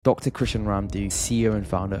Dr. Krishan Ramdoo, CEO and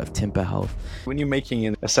founder of Tympa Health. When you're making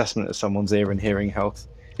an assessment of someone's ear and hearing health,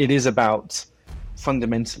 it is about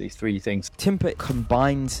fundamentally three things. Tympa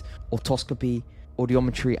combines otoscopy,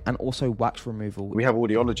 audiometry, and also wax removal. We have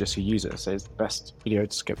audiologists who use it, so it's the best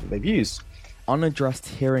audioscope that they've used. Unaddressed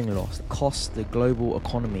hearing loss costs the global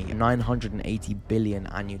economy $980 billion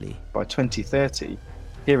annually. By 2030,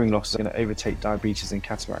 hearing loss is going to overtake diabetes and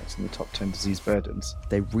cataracts in the top 10 disease burdens.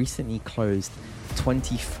 They recently closed a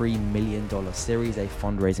 $23 million Series A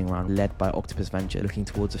fundraising round led by Octopus Venture, looking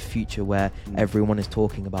towards a future where everyone is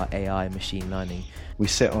talking about AI and machine learning. We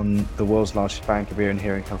sit on the world's largest bank of ear and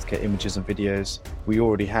hearing healthcare images and videos. We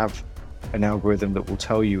already have an algorithm that will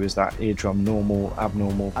tell you, is that eardrum normal,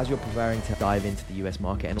 abnormal? As you're preparing to dive into the US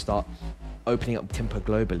market and start opening up Tympa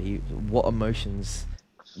globally, what emotions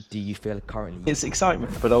do you feel currently? It's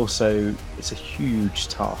excitement, but also it's a huge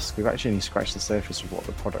task. We've actually only scratched the surface of what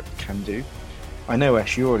the product can do. I know,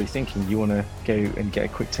 Ash, you're already thinking you want to go and get a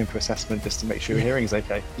quick Tympa assessment just to make sure your hearing's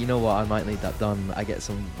okay. You know what, I might need that done. I get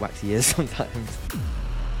some waxy ears sometimes.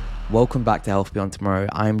 Welcome back to Health Beyond Tomorrow.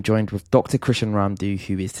 I am joined with Dr. Krishan Ramdoo,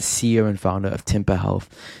 who is the CEO and founder of Tympa Health.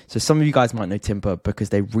 So some of you guys might know Tympa because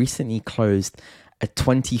they recently closed a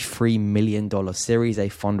 $23 million Series A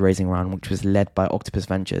fundraising round, which was led by Octopus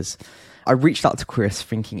Ventures. I reached out to Chris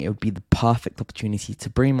thinking it would be the perfect opportunity to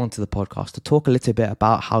bring him onto the podcast to talk a little bit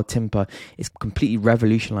about how Tympa is completely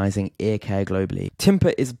revolutionizing ear care globally.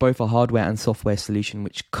 Tympa is both a hardware and software solution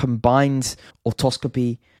which combines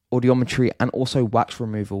otoscopy, audiometry, and also wax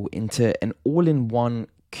removal into an all-in-one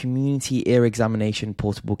community ear examination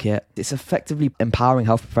portable kit. It's effectively empowering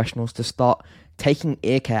health professionals to start taking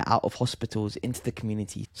ear care out of hospitals into the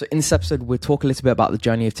community. So in this episode, we'll talk a little bit about the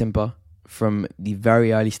journey of Tympa from the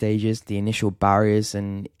very early stages, the initial barriers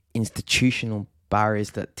and institutional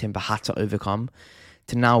barriers that Tympa had to overcome,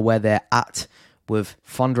 to now where they're at with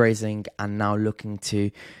fundraising and now looking to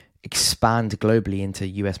expand globally into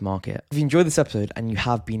US market. If you enjoyed this episode and you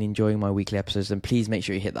have been enjoying my weekly episodes, then please make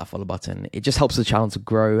sure you hit that follow button. It just helps the channel to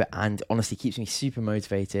grow and honestly keeps me super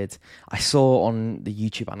motivated. I saw on the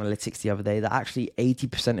YouTube analytics the other day that actually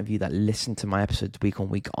 80% of you that listen to my episodes week on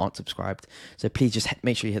week aren't subscribed. So please just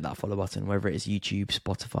make sure you hit that follow button, whether it is YouTube,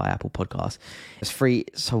 Spotify, Apple Podcasts. It's free,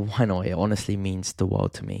 so why not? It honestly means the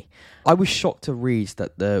world to me. I was shocked to read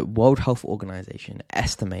that the World Health Organization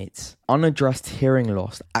estimates unaddressed hearing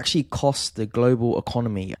loss actually costs the global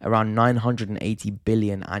economy around $980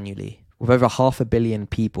 billion annually, with over 500 million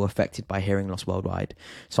people affected by hearing loss worldwide.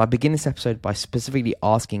 So I begin this episode by specifically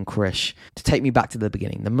asking Krish to take me back to the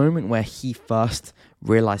beginning, the moment where he first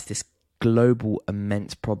realized this global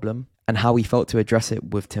immense problem and how he felt to address it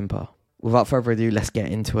with Tympa. Without further ado, let's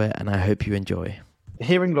get into it, and I hope you enjoy.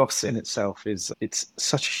 Hearing loss in itself it's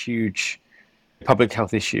such a huge public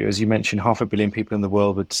health issue. As you mentioned, 500 million people in the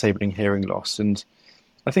world with disabling hearing loss. And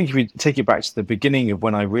I think if we take it back to the beginning of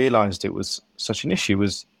when I realized it was such an issue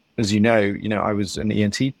was, as you know, I was an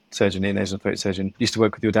ENT surgeon, ear, nose and throat surgeon, used to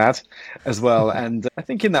work with your dad as well. And I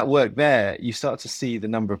think in that work there, you start to see the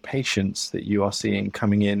number of patients that you are seeing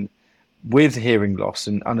coming in with hearing loss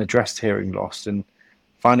and unaddressed hearing loss and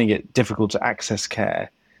finding it difficult to access care.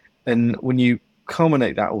 And when you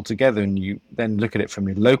culminate that all together and you then look at it from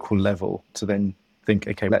a local level to then think,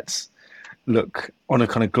 okay, let's look on a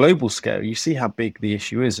kind of global scale, you see how big the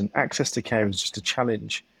issue is. And access to care is just a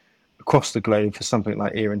challenge across the globe for something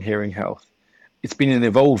like ear and hearing health. It's been an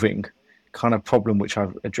evolving kind of problem which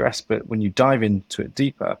I've addressed, but when you dive into it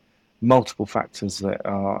deeper, multiple factors that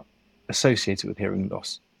are associated with hearing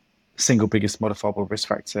loss. The single biggest modifiable risk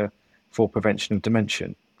factor for prevention of dementia.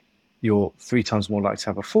 You're 3 times more likely to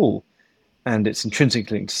have a fall, and it's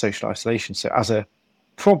intrinsically linked to social isolation. So as a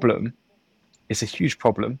problem, it's a huge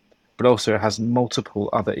problem, but also it has multiple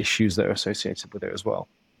other issues that are associated with it as well.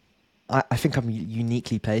 I think I'm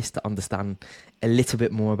uniquely placed to understand a little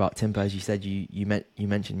bit more about Tympa. As you said, you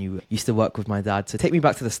mentioned you used to work with my dad. So take me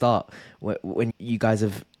back to the start when you guys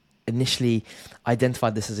have initially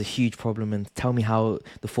identified this as a huge problem, and tell me how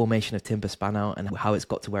the formation of Tympa span out and how it's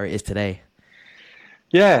got to where it is today.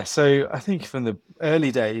 Yeah, so I think from the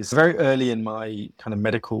early days, very early in my kind of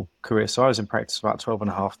medical career, so I was in practice for about 12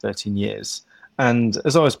 and a half, 13 years. And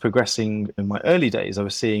as I was progressing in my early days, I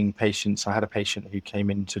was seeing patients. I had a patient who came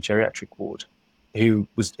into a geriatric ward who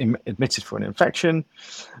was admitted for an infection,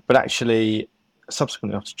 but actually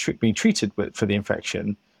subsequently after being treated for the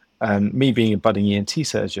infection, me being a budding ENT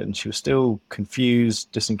surgeon, she was still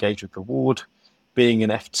confused, disengaged with the ward. Being an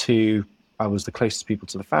F2, I was the closest people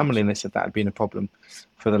to the family, and they said that had been a problem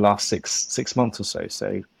for the last six months or so.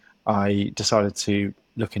 So I decided to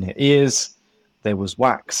look in her ears. There was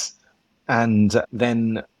wax. And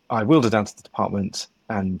then I wheeled her down to the department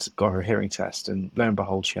and got her hearing test. And lo and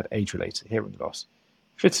behold, she had age-related hearing loss.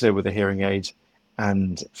 Fitted her with a hearing aid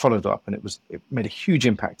and followed up, and it made a huge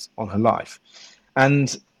impact on her life.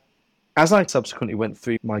 And as I subsequently went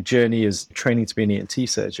through my journey as training to be an ENT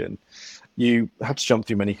surgeon, you had to jump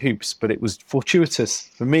through many hoops, but it was fortuitous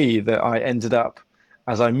for me that I ended up,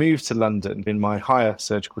 as I moved to London in my higher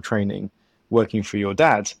surgical training, working for your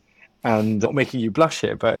dad. And not making you blush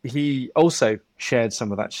here, but he also shared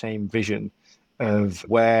some of that same vision of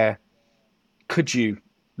where could you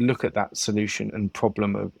look at that solution and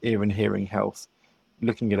problem of ear and hearing health,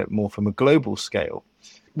 looking at it more from a global scale.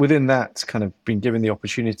 Within that, kind of been given the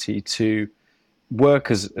opportunity to work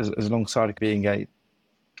as alongside being a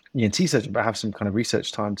ENT surgeon, but have some kind of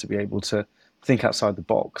research time to be able to think outside the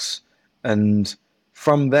box. And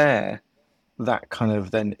from there, that kind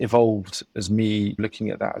of then evolved as me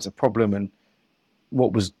looking at that as a problem. And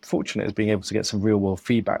what was fortunate is being able to get some real world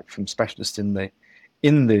feedback from specialists in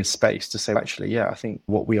the space to say, actually, yeah, I think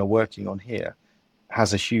what we are working on here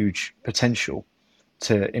has a huge potential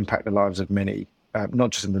to impact the lives of many,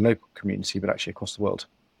 not just in the local community, but actually across the world.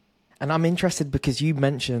 And I'm interested because you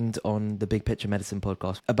mentioned on the Big Picture Medicine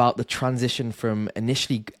podcast about the transition from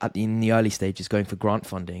initially in the early stages going for grant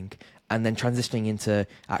funding and then transitioning into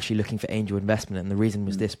actually looking for angel investment. And the reason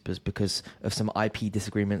was because of some IP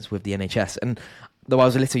disagreements with the NHS. And though I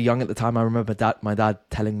was a little young at the time, I remember my dad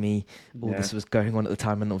telling me all this was going on at the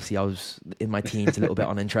time. And obviously I was in my teens, a little bit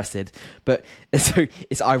uninterested. But so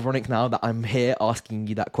it's ironic now that I'm here asking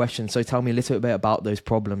you that question. So tell me a little bit about those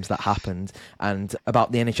problems that happened and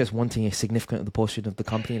about the NHS wanting a significant portion of the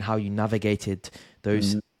company and how you navigated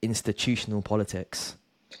those institutional politics.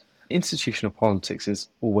 Institutional politics is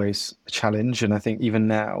always a challenge. And I think even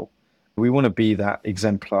now, we want to be that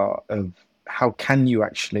exemplar of how can you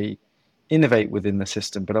actually innovate within the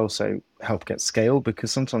system, but also help get scale, because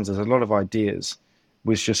sometimes there's a lot of ideas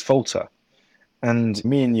which just falter. And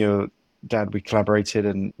me and your dad, we collaborated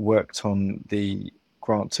and worked on the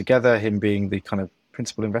grant together, him being the kind of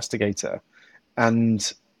principal investigator. And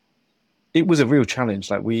it was a real challenge.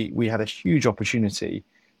 Like we had a huge opportunity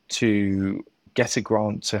to get a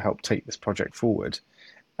grant to help take this project forward.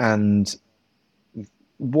 And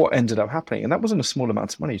what ended up happening, and that wasn't a small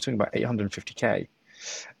amount of money, you're talking about 850K.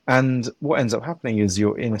 And what ends up happening is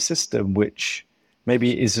you're in a system which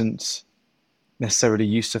maybe isn't necessarily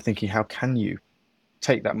used to thinking, how can you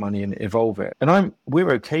take that money and evolve it? And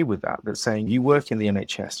we're okay with that. That's saying you work in the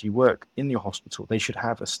NHS, you work in your hospital, they should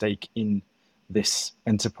have a stake in this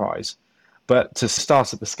enterprise. But to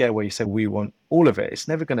start at the scale where you say we want all of it, it's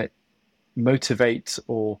never going to motivate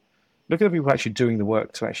or look at the people actually doing the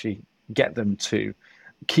work to actually get them to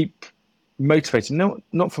keep motivated,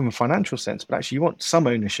 not from a financial sense, but actually you want some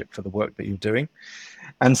ownership for the work that you're doing.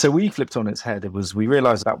 And so we flipped on its head. We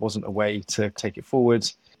realized that wasn't a way to take it forward.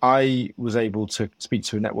 I was able to speak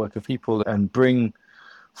to a network of people and bring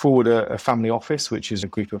forward a family office, which is a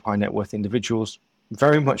group of high net worth individuals,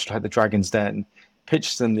 very much like the Dragon's Den,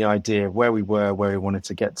 pitched them the idea of where we were, where we wanted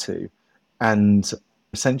to get to, and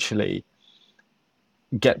essentially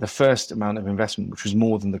get the first amount of investment, which was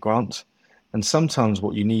more than the grant. And sometimes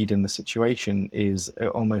what you need in the situation is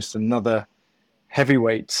almost another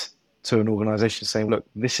heavyweight to an organization saying, look,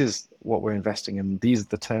 this is what we're investing in. These are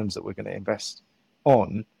the terms that we're going to invest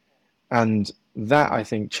on. And that, I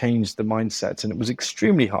think, changed the mindset. And it was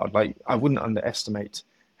extremely hard. Like, I wouldn't underestimate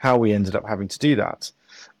how we ended up having to do that.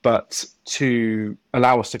 But to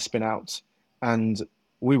allow us to spin out. And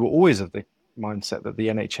we were always of the mindset that the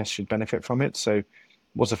NHS should benefit from it. So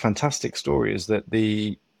what's a fantastic story is that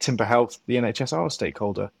the Tympa Health, the NHS are a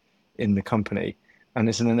stakeholder in the company, and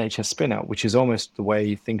it's an NHS spin-out, which is almost the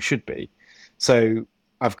way things should be. So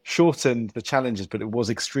I've shortened the challenges, but it was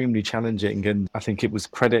extremely challenging, and I think it was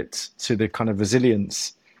credit to the kind of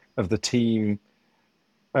resilience of the team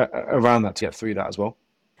around that to get through that as well.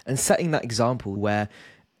 And setting that example where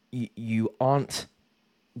you aren't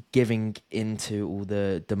giving into all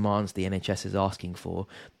the demands the NHS is asking for,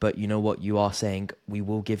 but you know what, you are saying we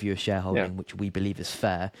will give you a shareholding which we believe is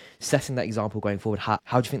fair. Setting that example going forward, how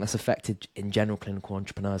do you think that's affected in general clinical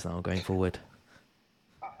entrepreneurs now going forward?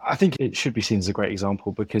 I think it should be seen as a great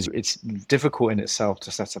example because it's difficult in itself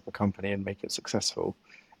to set up a company and make it successful.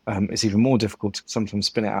 It's even more difficult to sometimes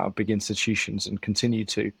spin it out of big institutions and continue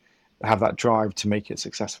to have that drive to make it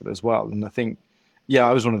successful as well. And I think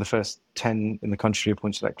I was one of the first 10 in the country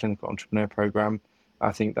appointed to that clinical entrepreneur program.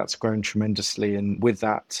 I think that's grown tremendously. And with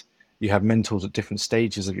that, you have mentors at different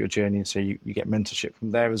stages of your journey. And so you get mentorship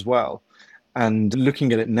from there as well. And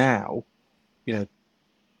looking at it now,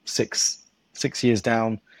 6 years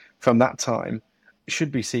down from that time, it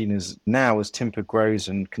should be seen as now as Tympa grows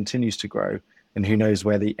and continues to grow, and who knows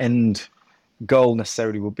where the end goal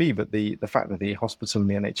necessarily will be. But the fact that the hospital and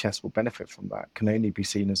the NHS will benefit from that can only be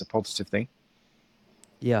seen as a positive thing.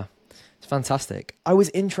 Yeah, it's fantastic. I was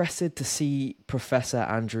interested to see Professor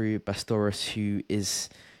Andrew Bastoris, who is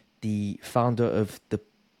the founder of the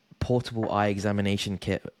portable eye examination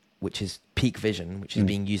kit, which is Peak Vision, which is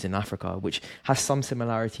being used in Africa, which has some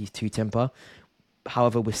similarities to Tympa.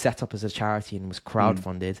 However, was set up as a charity and was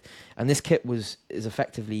crowdfunded. And this kit is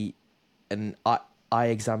effectively an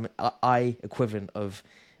eye equivalent of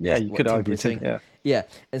you could argue yeah.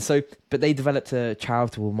 And so, but they developed a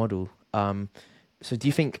charitable model. So do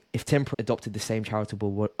you think if Tympa adopted the same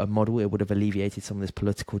charitable model, it would have alleviated some of these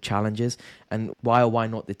political challenges? And why or why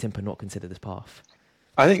not did Tympa not consider this path?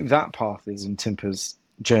 I think that path is in Tympa's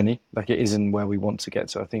journey, like it is in where we want to get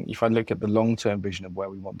to. I think if I look at the long-term vision of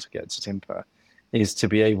where we want to get to Tympa, is to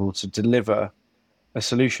be able to deliver a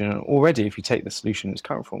solution. And already, if you take the solution in its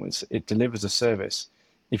current form, it delivers a service.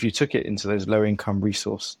 If you took it into those low-income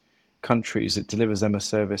resource countries, it delivers them a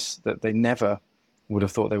service that they never would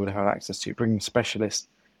have thought they would have had access to, bringing specialists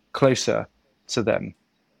closer to them.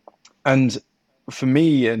 And for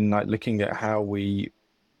me, and like looking at how we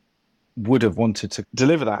would have wanted to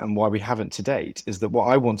deliver that and why we haven't to date, is that what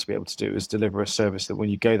I want to be able to do is deliver a service that when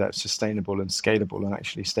you go, that's sustainable and scalable and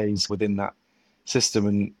actually stays within that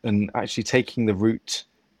system, and actually taking the route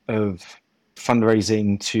of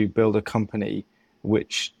fundraising to build a company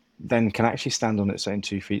which then can actually stand on its own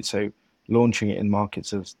 2 feet. So launching it in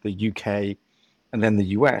markets of the UK and then the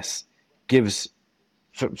US gives,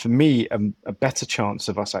 for me, a better chance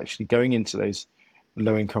of us actually going into those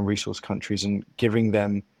low-income resource countries and giving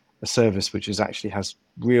them a service which actually has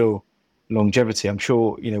real longevity. I'm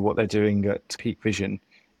sure what they're doing at Peak Vision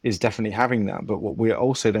is definitely having that, but what we're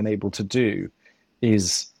also then able to do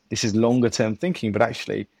is, this is longer term thinking, but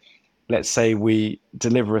actually, let's say we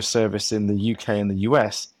deliver a service in the UK and the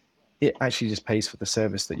US, it actually just pays for the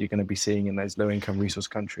service that you're going to be seeing in those low-income resource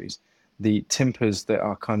countries. The Tympas that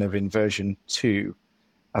are kind of in version 2,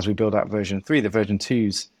 as we build out version 3, the version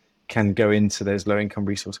 2s can go into those low-income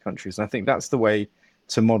resource countries. And I think that's the way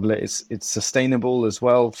to model it. It's sustainable as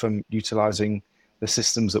well from utilizing the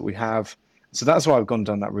systems that we have. So that's why I've gone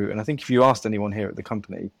down that route. And I think if you asked anyone here at the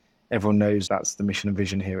company, everyone knows that's the mission and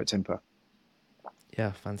vision here at Tympa.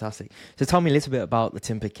 Yeah, fantastic. So tell me a little bit about the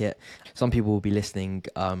Tympa kit. Some people will be listening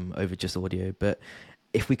over just audio, but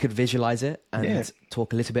if we could visualize it and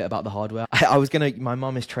talk a little bit about the hardware. My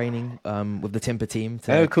mum is training with the Tympa team.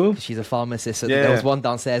 Cool. She's a pharmacist. So there was one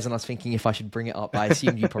downstairs and I was thinking if I should bring it up. I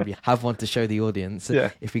assume you probably have one to show the audience.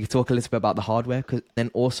 If we could talk a little bit about the hardware, then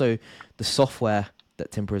also the software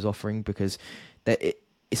that Tympa is offering, because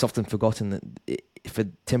it's often forgotten that for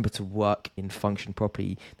Tympa to work and function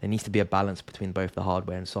properly, there needs to be a balance between both the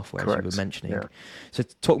hardware and software, Correct. as you were mentioning. Yeah. So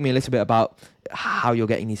talk me a little bit about how you're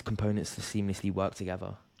getting these components to seamlessly work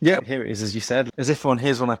together. Yeah, here it is, as you said, as if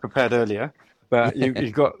here's one I prepared earlier, but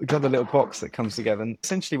you've got the little box that comes together. And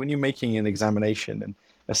essentially, when you're making an examination and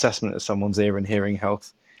assessment of someone's ear and hearing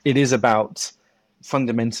health, it is about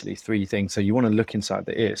fundamentally 3 things. So you want to look inside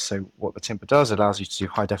the ear. So what the Tympa does, allows you to do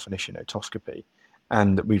high definition otoscopy.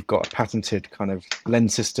 And we've got a patented kind of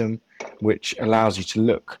lens system, which allows you to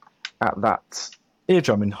look at that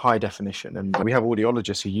eardrum in high definition. And we have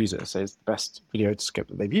audiologists who use it, so it's the best video otoscope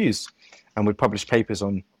that they've used. And we publish papers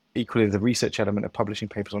on, equally the research element of publishing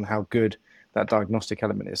papers on how good that diagnostic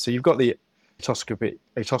element is. So you've got the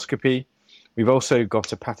otoscopy. We've also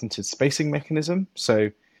got a patented spacing mechanism. So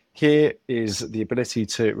here is the ability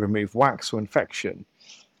to remove wax or infection.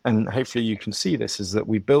 And hopefully you can see this, is that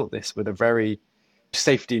we built this with a very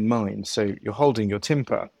safety in mind. So you're holding your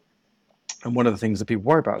Tympa, and one of the things that people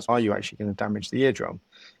worry about is, are you actually going to damage the eardrum?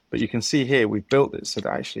 But you can see here we've built it so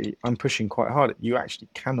that actually I'm pushing quite hard. You actually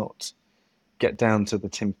cannot get down to the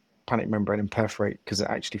tympanic membrane and perforate, because it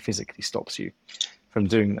actually physically stops you from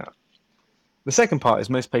doing that. The second part is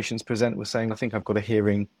most patients present with saying, I think I've got a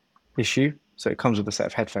hearing issue. So it comes with a set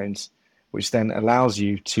of headphones, which then allows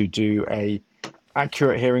you to do a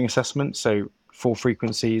accurate hearing assessment, so 4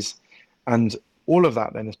 frequencies, and all of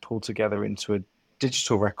that then is pulled together into a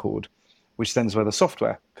digital record, which then is where the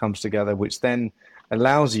software comes together, which then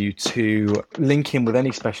allows you to link in with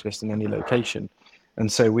any specialist in any location.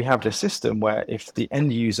 And so we have this system where if the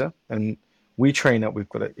end user, and we train up, we've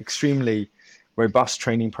got an extremely robust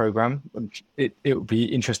training program. It would be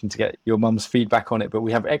interesting to get your mum's feedback on it, but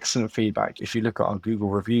we have excellent feedback. If you look at our Google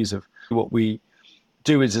reviews of what we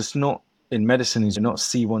do, is it's not in medicine, is not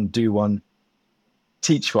see one, do one,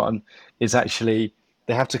 teach one. Is actually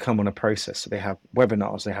they have to come on a process. So they have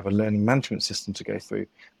webinars, they have a learning management system to go through.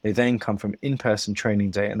 They then come from in-person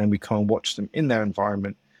training day, and then we come and watch them in their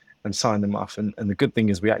environment and sign them off. And the good thing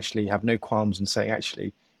is we actually have no qualms in saying,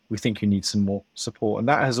 actually, we think you need some more support. And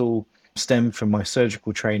that has all stemmed from my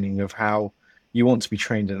surgical training of how you want to be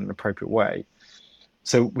trained in an appropriate way.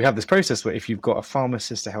 So we have this process where if you've got a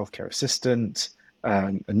pharmacist, a healthcare assistant,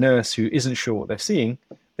 a nurse who isn't sure what they're seeing,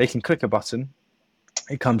 they can click a button.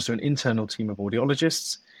 It comes to an internal team of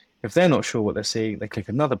audiologists. If they're not sure what they're seeing, they click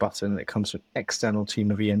another button and it comes to an external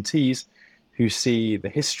team of ENTs who see the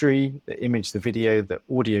history, the image, the video, the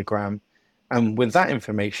audiogram. And with that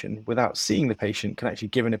information, without seeing the patient, can actually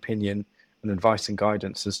give an opinion and advice and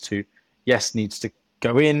guidance as to, yes, needs to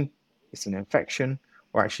go in, it's an infection,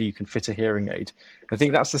 or actually you can fit a hearing aid. I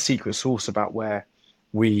think that's the secret sauce about where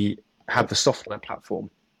we have the software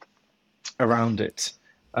platform around it,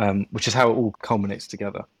 which is how it all culminates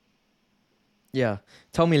together. Yeah.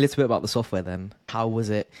 Tell me a little bit about the software then. How was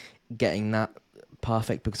it getting that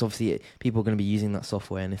perfect? Because obviously people are going to be using that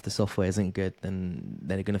software, and if the software isn't good, then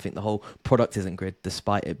they're going to think the whole product isn't good,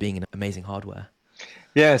 despite it being an amazing hardware.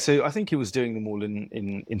 Yeah, so I think he was doing them all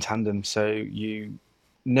in tandem. So you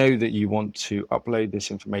know that you want to upload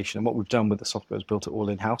this information. And what we've done with the software is built it all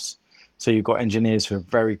in-house. So you've got engineers who are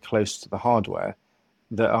very close to the hardware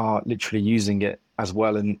that are literally using it as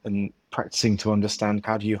well and practicing to understand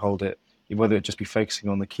how do you hold it, whether it just be focusing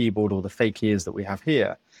on the keyboard or the fake ears that we have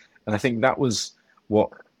here. And I think that was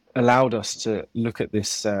what allowed us to look at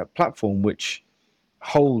this platform, which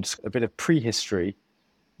holds a bit of prehistory.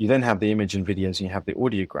 You then have the image and videos and you have the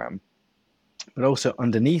audiogram, but also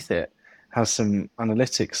underneath it has some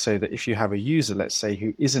analytics so that if you have a user, let's say,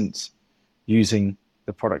 who isn't using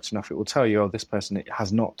the product enough, it will tell you, oh, this person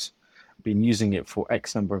has not been using it for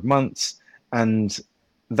X number of months. And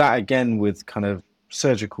that, again, with kind of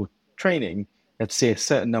surgical training, you have to see a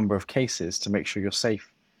certain number of cases to make sure you're safe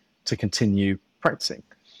to continue practicing.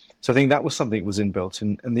 So I think that was something that was inbuilt.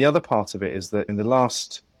 And the other part of it is that in the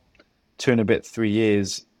last 2 and a bit, 3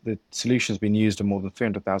 years, the solution's been used on more than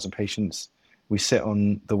 300,000 patients. We sit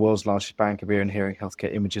on the world's largest bank of ear and hearing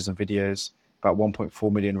healthcare images and videos, about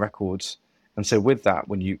 1.4 million records. And so with that,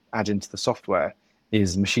 when you add into the software,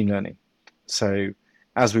 is machine learning. So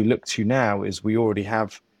as we look to now is we already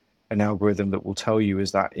have an algorithm that will tell you,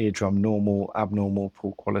 is that eardrum normal, abnormal,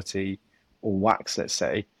 poor quality, or wax, let's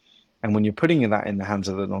say. And when you're putting that in the hands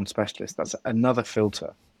of the non-specialist, that's another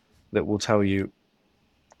filter that will tell you,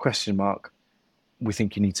 question mark, we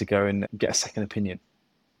think you need to go and get a second opinion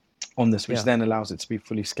on this, which then allows it to be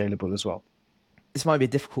fully scalable as well. This might be a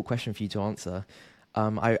difficult question for you to answer.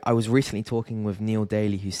 I was recently talking with Neil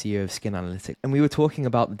Daly, who's CEO of Skin Analytics, and we were talking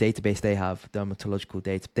about the database they have, dermatological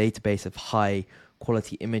database of high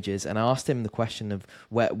quality images. And I asked him the question of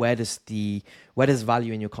where does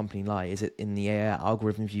value in your company lie? Is it in the AI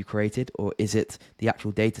algorithms you created, or is it the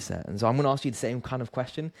actual data set? And so I'm going to ask you the same kind of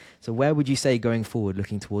question. So where would you say, going forward,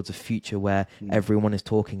 looking towards a future where everyone is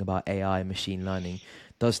talking about AI and machine learning,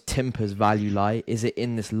 does Tympa's value lie? Is it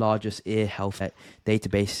in this largest ear health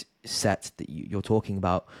database set that you're talking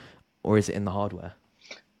about, or is it in the hardware?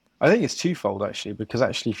 I think it's twofold, actually, because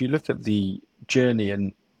actually if you look at the journey,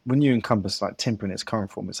 and when you encompass like Tympa in its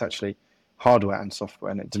current form, it's actually hardware and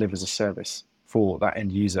software, and it delivers a service for that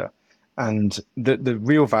end user. And the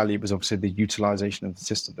real value is obviously the utilization of the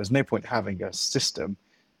system. There's no point having a system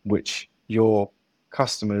which your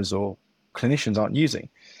customers or clinicians aren't using.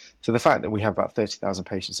 So the fact that we have about 30,000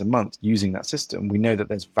 patients a month using that system, we know that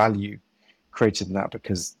there's value created in that,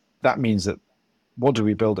 because that means that what do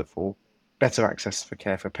we build it for? Better access for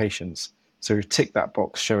care for patients. So we tick that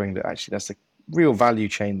box showing that actually there's a real value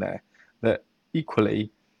chain there, that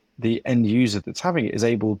equally the end user that's having it is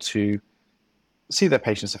able to see their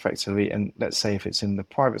patients effectively. And let's say if it's in the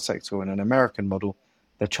private sector or in an American model,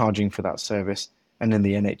 they're charging for that service. And in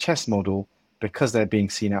the NHS model, because they're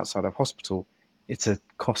being seen outside of hospital, it's a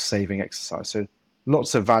cost-saving exercise. So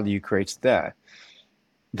lots of value created there.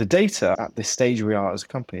 The data at this stage we are as a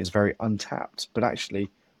company is very untapped, but actually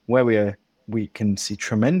where we can see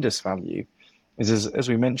tremendous value is, as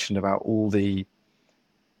we mentioned, about all the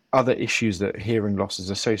other issues that hearing loss is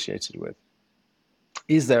associated with.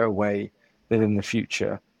 Is there a way that in the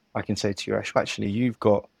future I can say to you, actually, you've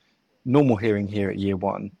got normal hearing here at year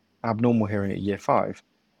 1, abnormal hearing at year 5.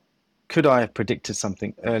 Could I have predicted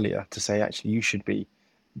something earlier to say, actually, you should be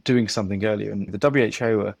doing something earlier? And the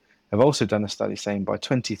WHO have also done a study saying by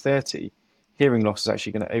 2030, hearing loss is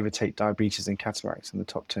actually going to overtake diabetes and cataracts in the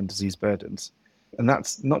top 10 disease burdens. And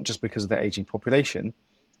that's not just because of the aging population.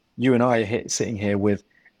 You and I are sitting here with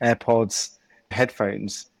AirPods,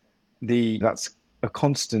 headphones. That's a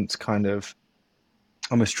constant kind of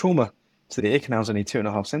almost trauma to the ear canal. Is only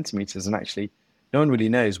 2.5 centimeters, and actually no one really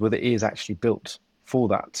knows whether the ear is actually built for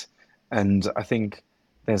that. And I think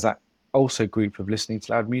there's that also group of listening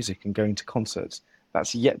to loud music and going to concerts.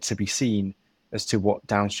 That's yet to be seen as to what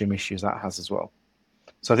downstream issues that has as well.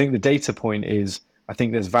 So I think the data point is, I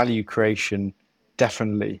think there's value creation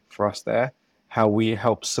definitely for us there, how we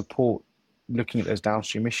help support looking at those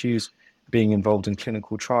downstream issues, being involved in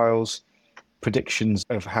clinical trials, predictions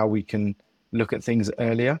of how we can look at things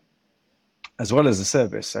earlier, as well as the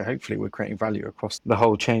service. So hopefully we're creating value across the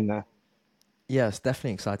whole chain there. Yeah, it's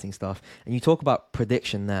definitely exciting stuff. And you talk about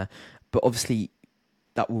prediction there, but obviously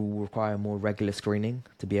that will require more regular screening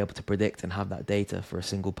to be able to predict and have that data for a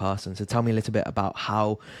single person. So tell me a little bit about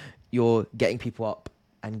how you're getting people up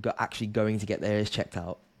and actually going to get their ears checked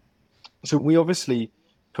out. So we obviously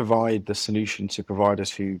provide the solution to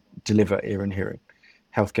providers who deliver ear and hearing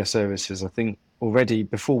healthcare services. I think already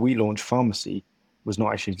before we launched, pharmacy was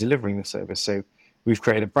not actually delivering the service. So we've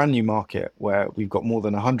created a brand new market where we've got more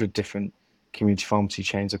than 100 different community pharmacy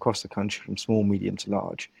chains across the country, from small, medium to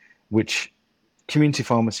large, which community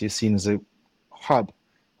pharmacy is seen as a hub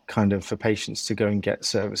kind of for patients to go and get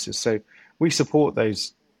services. So we support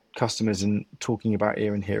those customers in talking about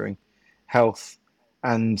ear and hearing health.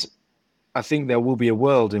 And I think there will be a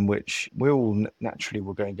world in which we all naturally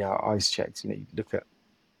will go and get our eyes checked. You look at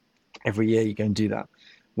every year you go and do that.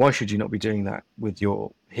 Why should you not be doing that with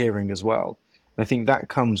your hearing as well? And I think that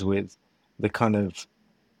comes with the kind of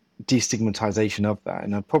destigmatization of that.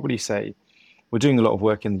 And I'd probably say we're doing a lot of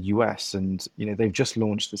work in the US, and they've just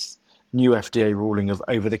launched this new FDA ruling of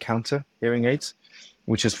over-the-counter hearing aids,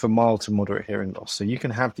 which is for mild to moderate hearing loss. So you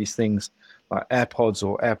can have these things like AirPods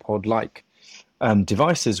or AirPod-like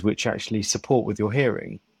devices which actually support with your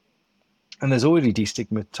hearing. And there's already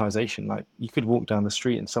destigmatization. Like, you could walk down the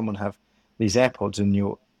street and someone have these AirPods in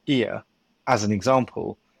your ear, as an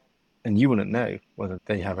example, and you wouldn't know whether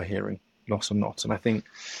they have a hearing loss or not. And I think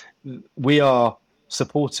we are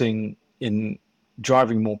supporting in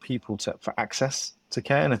driving more people for access to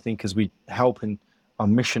care. And I think as we help in our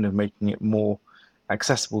mission of making it more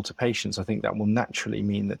accessible to patients, I think that will naturally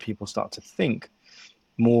mean that people start to think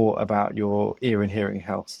more about your ear and hearing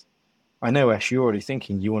health. I know, Ash, you're already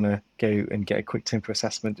thinking you want to go and get a quick Tympa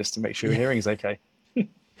assessment just to make sure your hearing is okay.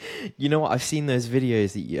 You know what? I've seen those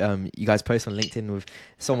videos that you guys post on LinkedIn with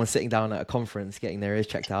someone sitting down at a conference getting their ears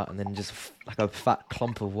checked out, and then just like a fat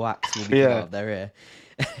clump of wax will be coming out of their ear.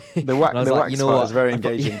 The wax part is very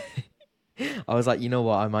engaging. I was like, you know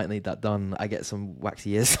what? I might need that done. I get some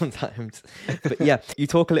waxy ears sometimes. But yeah, you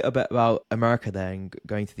talk a little bit about America there and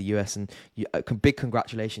going to the US, and big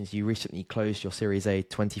congratulations. You recently closed your Series A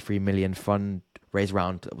 23 million fundraise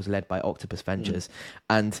round that was led by Octopus Ventures.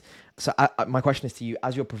 And so my question is to you,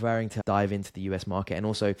 as you're preparing to dive into the US market and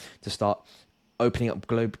also to start opening up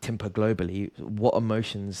Tympa globally, what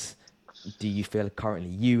emotions do you feel currently,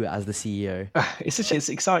 you as the CEO? It's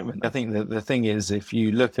excitement. I think the thing is, if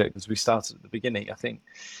you look at, as we started at the beginning, I think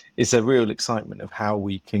it's a real excitement of how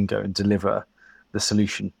we can go and deliver the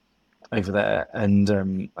solution over there.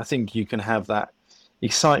 And I think you can have that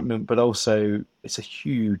excitement, but also it's a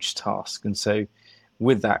huge task. And so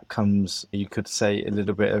with that comes, you could say, a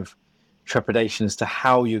little bit of trepidation as to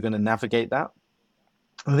how you're going to navigate that.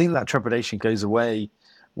 I think that trepidation goes away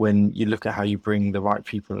when you look at how you bring the right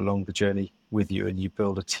people along the journey with you, and you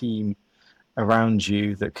build a team around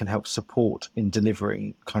you that can help support in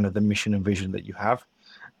delivering kind of the mission and vision that you have.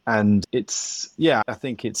 And I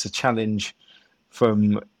think it's a challenge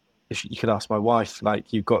from, if you could ask my wife,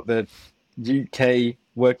 like, you've got the UK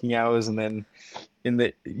working hours, and then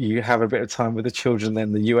you have a bit of time with the children,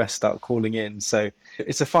 then the US start calling in. So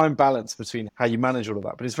it's a fine balance between how you manage all of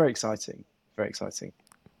that, but it's very exciting, very exciting.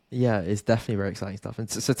 Yeah, it's definitely very exciting stuff. And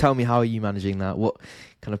so tell me, how are you managing that? What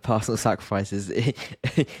kind of personal sacrifices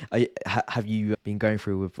have you been going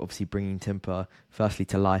through with obviously bringing Tympa firstly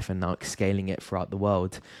to life and now scaling it throughout the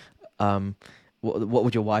world? What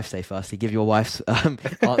would your wife say firstly? Give your wife's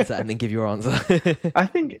answer and then give your answer. I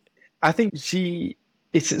think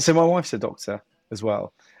so my wife's a doctor as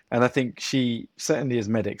well. And I think she certainly, as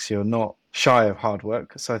medics, you're not shy of hard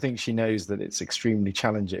work. So I think she knows that it's extremely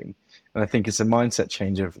challenging. And I think it's a mindset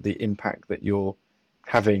change of the impact that you're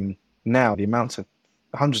having now, the amount of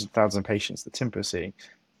hundreds of thousands of patients that Tympa is seeing.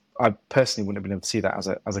 I personally wouldn't have been able to see that as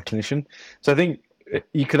a clinician. So I think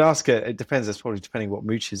you could ask her, it depends, it's probably depending what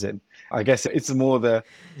mood she's in. I guess it's more the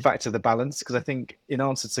fact of the balance, because I think in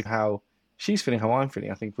answer to how she's feeling, how I'm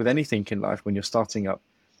feeling, I think with anything in life, when you're starting up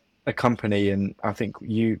a company, and I think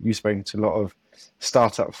you've spoken to a lot of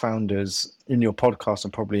startup founders in your podcast,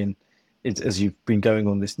 and probably as you've been going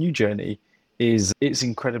on this new journey, it's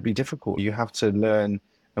incredibly difficult. You have to learn,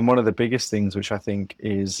 and one of the biggest things which I think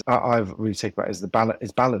is I've really taken about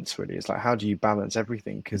is balance. Really, it's like, how do you balance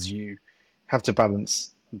everything? Because you have to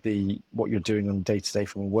balance what you're doing on day to day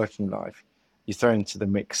from a working life. You throw into the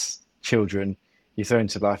mix children, you throw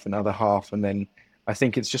into life another half, and then I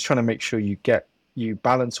think it's just trying to make sure you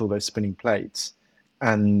balance all those spinning plates.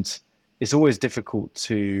 And it's always difficult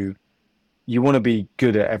you want to be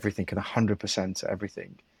good at everything and 100% at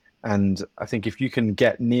everything. And I think if you can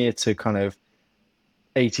get near to kind of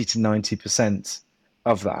 80 to 90%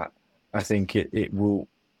 of that, I think it will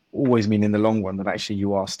always mean in the long run that actually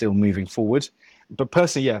you are still moving forward. But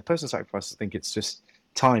personally, personal sacrifice, I think it's just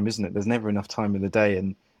time, isn't it? There's never enough time in the day,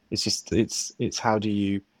 and it's how do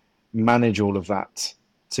you manage all of that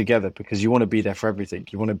together, because you want to be there for everything.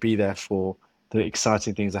 You want to be there for the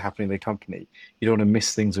exciting things that are happening in the company. You don't want to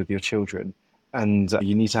miss things with your children, and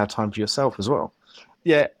you need to have time for yourself as well.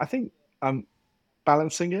 Yeah, I think I'm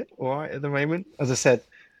balancing it all right at the moment. As I said,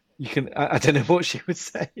 I don't know what she would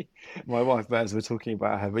say, my wife, but as we're talking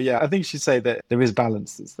about her, but yeah, I think she'd say that there is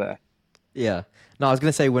balance that's there. Yeah. No, I was going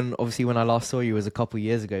to say when I last saw you was a couple of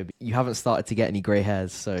years ago, but you haven't started to get any grey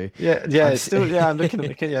hairs, so I'm looking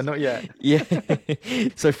at the yeah, not yet. Yeah.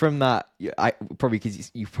 So from that, I probably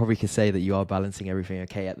could say that you are balancing everything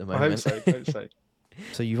okay at the moment. I hope so.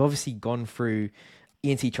 So you've obviously gone through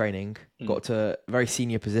ENT training, got to a very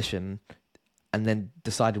senior position, and then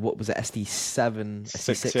decided what was it, SD6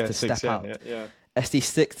 to step out. Yeah.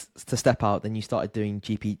 SD6 to step out, then you started doing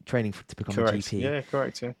GP training to become a GP. Yeah,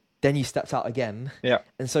 correct. Yeah. Then you stepped out again. Yeah.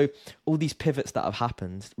 And so all these pivots that have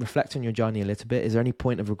happened, reflect on your journey a little bit. Is there any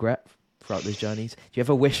point of regret throughout those journeys?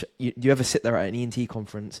 Do you ever sit there at an ENT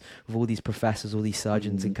conference with all these professors, all these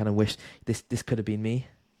surgeons, and kind of wish this could have been me?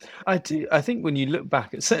 I do. I think when you look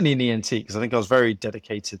back, certainly in ENT, because I think I was very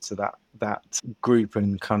dedicated to that group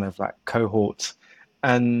and kind of like cohort.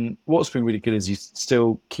 And what's been really good is you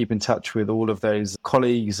still keep in touch with all of those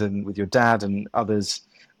colleagues and with your dad and others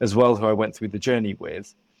as well who I went through the journey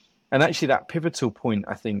with. And actually that pivotal point,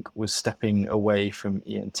 I think, was stepping away from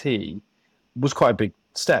ENT was quite a big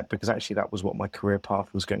step, because actually that was what my career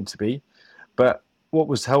path was going to be. But what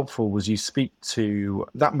was helpful was you speak to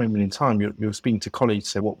that moment in time, you're speaking to colleagues,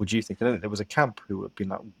 say, what would you think? And there was a camp who would be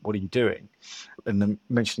like, what are you doing? And then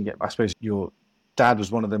mentioning it, I suppose your dad was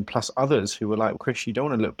one of them, plus others who were like, Chris, you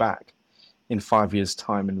don't want to look back in 5 years'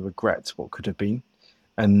 time and regret what could have been.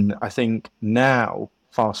 And I think now,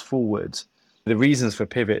 fast forward, the reasons for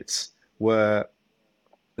pivots were at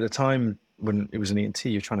the time when it was an ENT,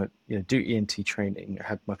 you're trying to do ENT training. I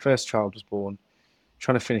had my first child was born,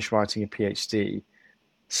 trying to finish writing a PhD.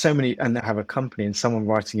 So many, and have a company and someone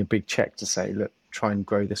writing a big check to say, look, try and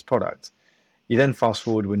grow this product. You then fast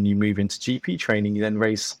forward when you move into GP training, you then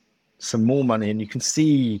raise some more money and you can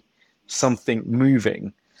see something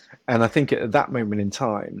moving. And I think at that moment in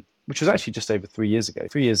time, which was actually just over 3 years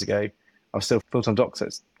ago, I was still a full-time doctor.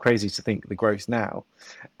 It's crazy to think the growth now.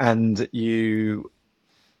 And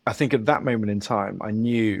I think at that moment in time, I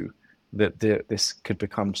knew that this could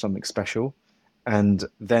become something special. And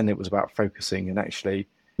then it was about focusing. And actually,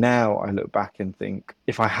 now I look back and think,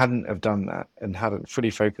 if I hadn't have done that and hadn't fully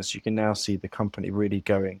focused, you can now see the company really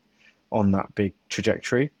going on that big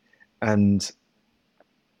trajectory. And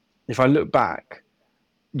if I look back,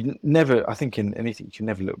 I think in anything, you can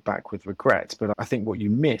never look back with regret. But I think what you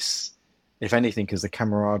miss, if anything, is the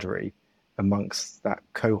camaraderie amongst that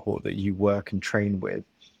cohort that you work and train with.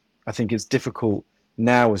 I think it's difficult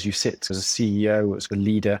now as you sit as a CEO, as a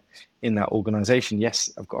leader in that organization.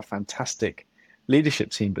 Yes, I've got a fantastic leadership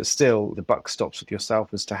team, but still the buck stops with yourself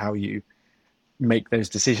as to how you make those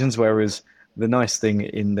decisions. Whereas the nice thing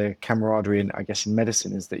in the camaraderie, and I guess in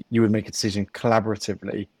medicine, is that you would make a decision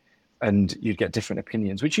collaboratively and you'd get different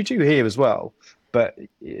opinions, which you do here as well. But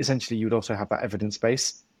essentially you would also have that evidence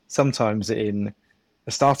base. Sometimes in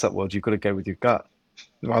a startup world, you've got to go with your gut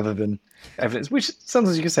rather than evidence, which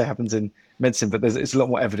sometimes you can say happens in medicine, but it's a lot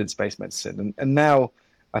more evidence-based medicine. And now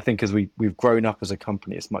I think as we've grown up as a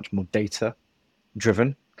company, it's much more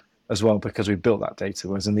data-driven as well, because we've built that data.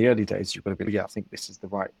 Whereas in the early days, you've got to be, I think this is the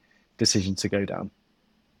right decision to go down.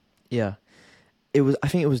 Yeah. I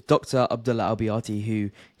think it was Dr. Abdullah Al-Biati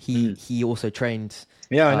who he also trained.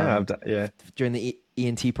 Yeah, I know. During the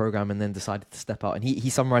ENT program, and then decided to step out. And he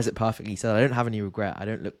summarized it perfectly. He said, I don't have any regret. I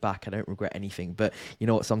don't look back. I don't regret anything. But you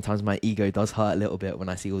know what? Sometimes my ego does hurt a little bit when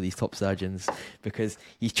I see all these top surgeons, because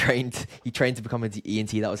he trained to become an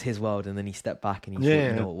ENT. That was his world. And then he stepped back and he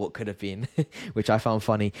thought, you know what could have been, which I found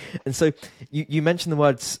funny. And so you mentioned the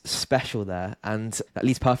words special there, and that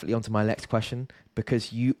leads perfectly onto my next question,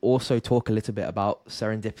 because you also talk a little bit about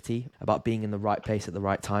serendipity, about being in the right place at the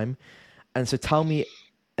right time. And so tell me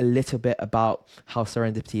a little bit about how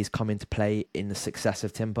serendipity has come into play in the success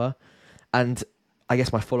of Tympa. And I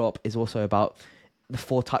guess my follow-up is also about the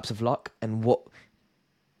 4 types of luck and what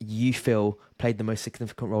you feel played the most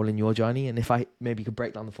significant role in your journey. And if I maybe could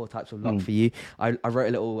break down the 4 types of luck for you, I wrote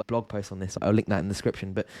a little blog post on this. I'll link that in the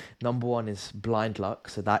description. But number 1 is blind luck.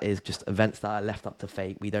 So that is just events that are left up to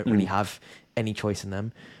fate. We don't really have any choice in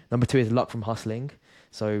them. Number 2 is luck from hustling.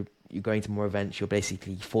 So you're going to more events, you're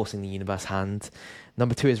basically forcing the universe hand.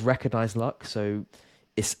 Number 2 is recognized luck. So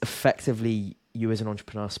it's effectively you as an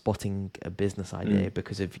entrepreneur spotting a business idea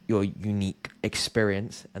because of your unique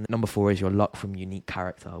experience. And number 4 is your luck from unique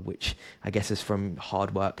character, which I guess is from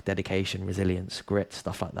hard work, dedication, resilience, grit,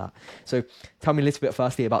 stuff like that. So tell me a little bit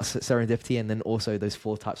firstly about serendipity, and then also those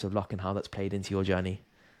 4 types of luck and how that's played into your journey.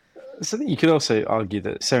 So I think you could also argue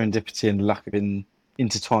that serendipity and luck have been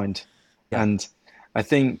intertwined. Yeah. And I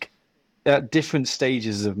think at different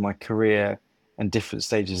stages of my career and different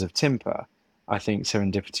stages of Tympa, I think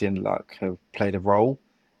serendipity and luck have played a role.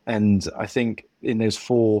 And I think in those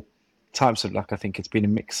 4 types of luck, I think it's been a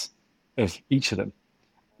mix of each of them.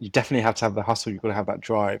 You definitely have to have the hustle. You've got to have that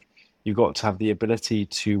drive. You've got to have the ability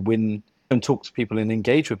to win and talk to people and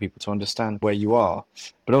engage with people to understand where you are.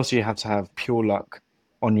 But also you have to have pure luck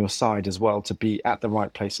on your side as well to be at the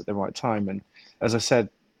right place at the right time. And as I said,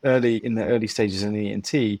 in the early stages in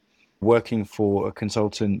ENT, working for a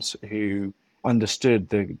consultant who understood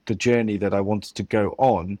the journey that I wanted to go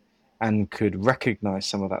on and could recognize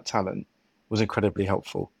some of that talent was incredibly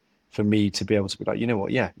helpful for me to be able to be like, you know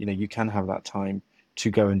what, you can have that time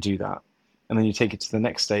to go and do that. And then you take it to the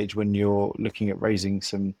next stage when you're looking at raising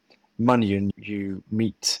some money and you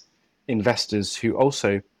meet investors who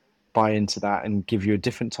also buy into that and give you a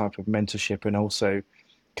different type of mentorship and also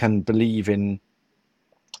can believe in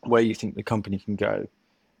where you think the company can go.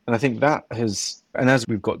 And I think that has, and as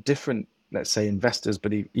we've got different, let's say, investors,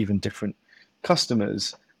 but even different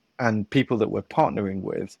customers and people that we're partnering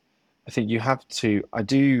with, I think you have to,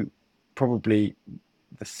 probably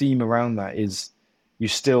the theme around that is you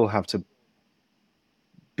still have to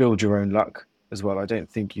build your own luck as well. I don't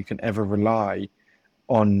think you can ever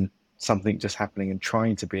on something just happening and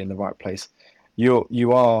trying to be in the right place.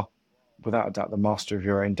 You are, without a doubt, the master of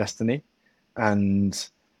your own destiny. And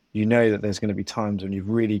you know that there's going to be times when you've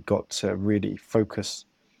really got to really focus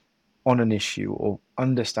on an issue or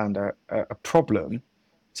understand a problem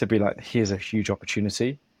to be like, here's a huge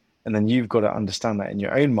opportunity. And then you've got to understand that in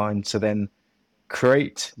your own mind to then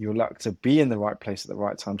create your luck to be in the right place at the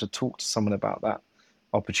right time, to talk to someone about that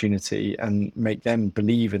opportunity and make them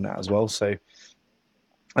believe in that as well. So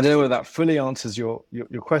I don't know whether that fully answers your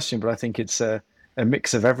question, but I think it's a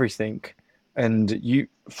mix of everything. And you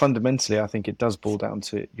fundamentally, I think it does boil down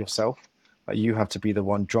to yourself. You have to be the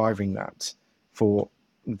one driving that for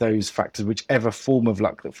those factors, whichever form of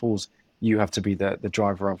luck that falls, you have to be the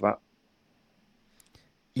driver of that.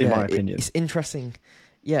 In my opinion, it's interesting.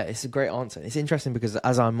 Yeah, it's a great answer. It's interesting because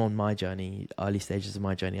as I'm on my journey, early stages of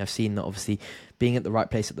my journey, I've seen that obviously being at the right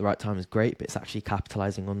place at the right time is great, but it's actually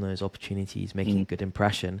capitalizing on those opportunities, making a good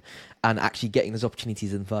impression, and actually getting those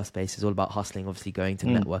opportunities in the first place is all about hustling, obviously going to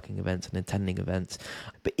networking events and attending events.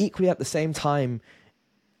 But equally at the same time,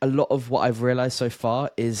 a lot of what I've realized so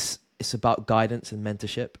far is it's about guidance and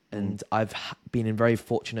mentorship. And I've been in very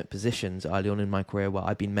fortunate positions early on in my career where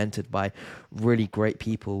I've been mentored by really great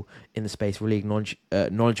people in the space, really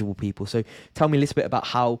knowledgeable people. So tell me a little bit about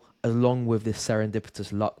how, along with this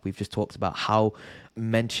serendipitous luck we've just talked about, how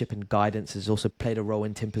mentorship and guidance has also played a role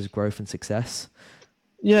in Tympa's growth and success.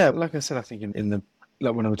 Yeah, like I said, I think in the,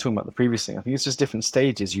 like when I was talking about the previous thing, I think it's just different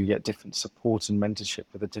stages. You get different support and mentorship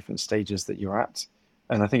for the different stages that you're at.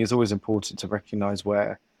 And I think it's always important to recognize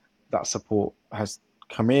where that support has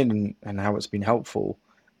come in and how it's been helpful.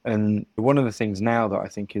 And one of the things now that I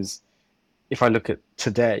think is, if I look at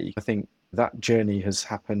today, I think that journey has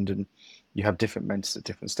happened and you have different mentors at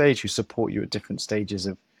different stages who support you at different stages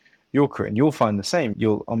of your career. And you'll find the same.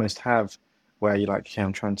 You'll almost have where you're like, okay,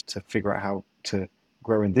 I'm trying to figure out how to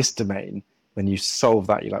grow in this domain. Then you solve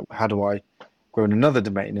that. You're like, how do I grow in another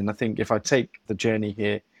domain? And I think if I take the journey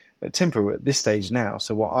here at Tympa, we're at this stage now.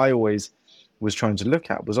 So what I always was trying to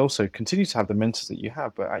look at was also continue to have the mentors that you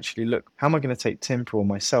have, but actually look, how am I going to take Tympa or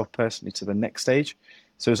myself personally to the next stage?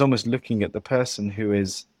 So it's almost looking at the person who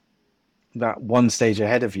is that one stage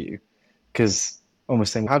ahead of you, because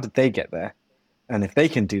almost saying, how did they get there? And if they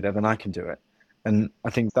can do that, then I can do it. And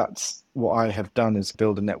I think that's what I have done, is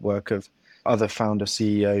build a network of other founder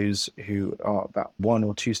CEOs who are about 1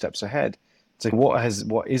 or 2 steps ahead. So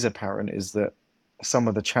what is apparent is that some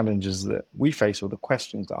of the challenges that we face or the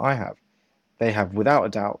questions that I have, they have without a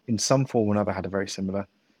doubt in some form or another had a very similar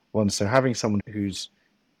one. So having someone who's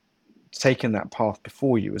taken that path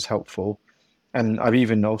before you is helpful. And I've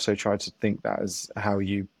even also tried to think that as how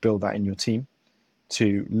you build that in your team,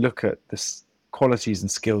 to look at the qualities and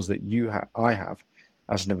skills that I have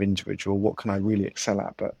as an individual. What can I really excel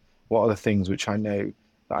at? But what are the things which I know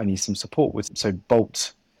that I need some support with? So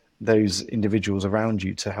bolt those individuals around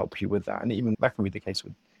you to help you with that. And even that can be the case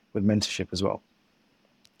with mentorship as well.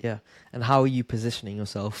 Yeah. And how are you positioning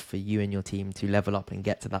yourself for you and your team to level up and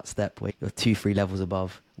get to that step where you're 2-3 levels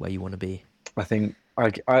above where you want to be? I think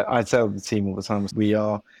I tell the team all the time, we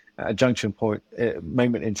are at a junction point, a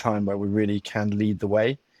moment in time where we really can lead the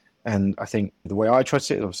way. And I think the way I try to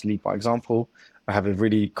do it is obviously lead by example. I have a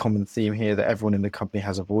really common theme here that everyone in the company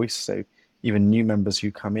has a voice. So even new members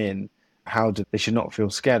who come in, they should not feel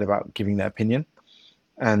scared about giving their opinion.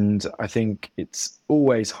 And I think it's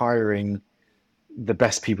always hiring the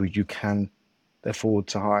best people you can afford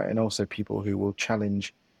to hire, and also people who will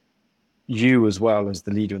challenge you as well as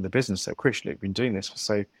the leader in the business. So, Krishan,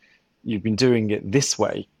 you've been doing it this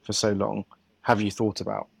way for so long. Have you thought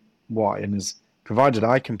about why? And as provided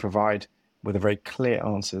I can provide with a very clear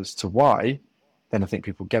answers to why, then I think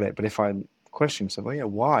people get it. But if I'm questioning myself, well, yeah,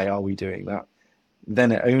 why are we doing that?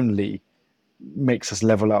 Then it only makes us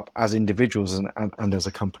level up as individuals and as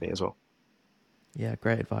a company as well. Yeah,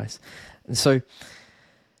 great advice. And so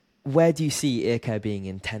where do you see ear care being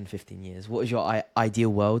in 10, 15 years? What is your ideal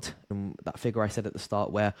world? And that figure I said at the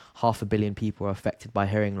start, where 500 million people are affected by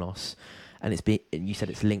hearing loss, and you said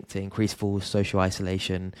it's linked to increased falls, social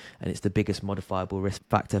isolation, and it's the biggest modifiable risk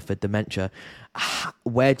factor for dementia.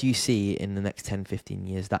 Where do you see in the next 10, 15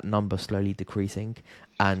 years that number slowly decreasing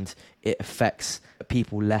and it affects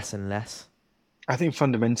people less and less? I think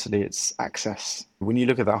fundamentally it's access. When you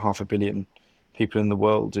look at that 500 million people in the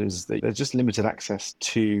world, there's just limited access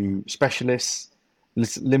to specialists,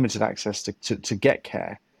 limited access to get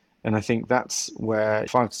care. And I think that's where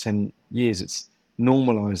 5 to 10 years it's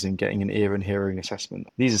normalizing getting an ear and hearing assessment.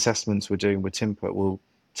 These assessments we're doing with Tympa will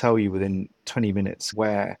tell you within 20 minutes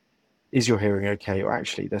where is your hearing okay, or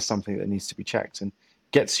actually there's something that needs to be checked, and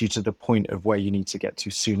gets you to the point of where you need to get to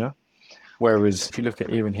sooner. Whereas if you look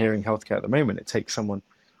at ear and hearing healthcare at the moment, it takes someone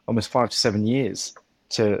almost 5 to 7 years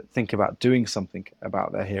to think about doing something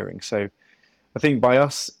about their hearing. So I think by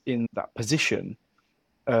us in that position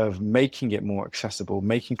of making it more accessible,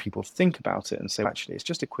 making people think about it and say, actually, it's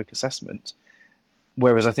just a quick assessment.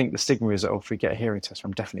 Whereas I think the stigma is, oh, if we get a hearing test,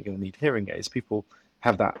 I'm definitely going to need hearing aids. People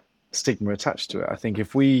have that stigma attached to it. I think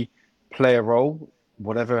if we play a role,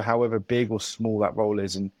 however big or small that role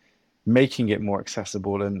is, and making it more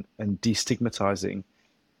accessible and destigmatizing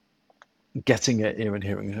getting an ear and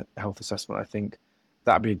hearing health assessment, I think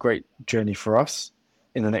that'd be a great journey for us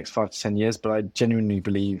in the next 5 to 10 years. But I genuinely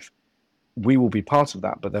believe we will be part of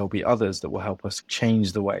that, but there will be others that will help us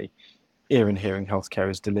change the way ear and hearing healthcare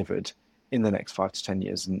is delivered in the next 5 to 10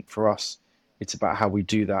 years. And for us, it's about how we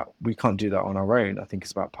do that. We can't do that on our own. I think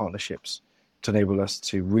it's about partnerships to enable us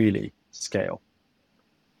to really scale.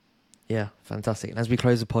 Yeah, fantastic. And as we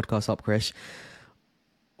close the podcast up, Krish,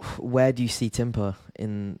 where do you see Tympa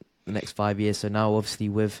in the next 5 years? So now, obviously,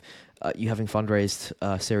 with you having fundraised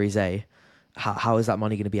Series A, how is that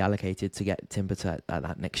money going to be allocated to get Tympa to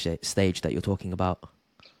that next stage that you're talking about?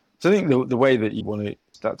 So I think the way that you want to,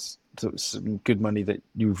 that's some good money that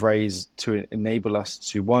you've raised to enable us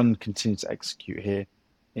to, one, continue to execute here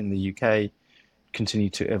in the UK, continue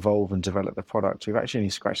to evolve and develop the product. We've actually only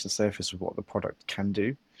scratched the surface of what the product can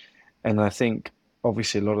do. And I think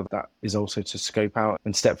obviously a lot of that is also to scope out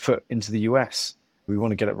and step foot into the US. We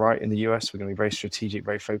want to get it right in the US. We're going to be very strategic,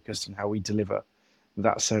 very focused on how we deliver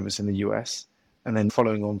that service in the US. And then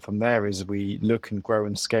following on from there is we look and grow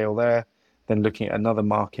and scale there, then looking at another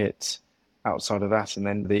market outside of that. And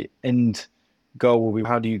then the end goal will be,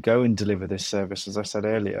 how do you go and deliver this service, as I said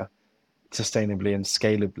earlier, sustainably and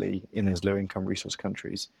scalably in those low income resource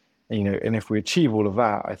countries. And if we achieve all of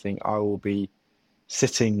that, I think I will be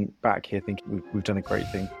sitting back here thinking we've done a great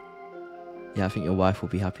thing. Yeah, I think your wife will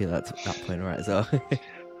be happy at that point, right, as well.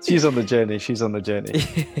 She's on the journey.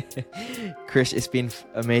 Krish, it's been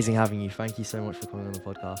amazing having you. Thank you so much for coming on the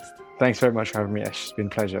podcast. Thanks very much for having me, Ash. It's been a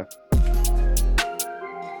pleasure.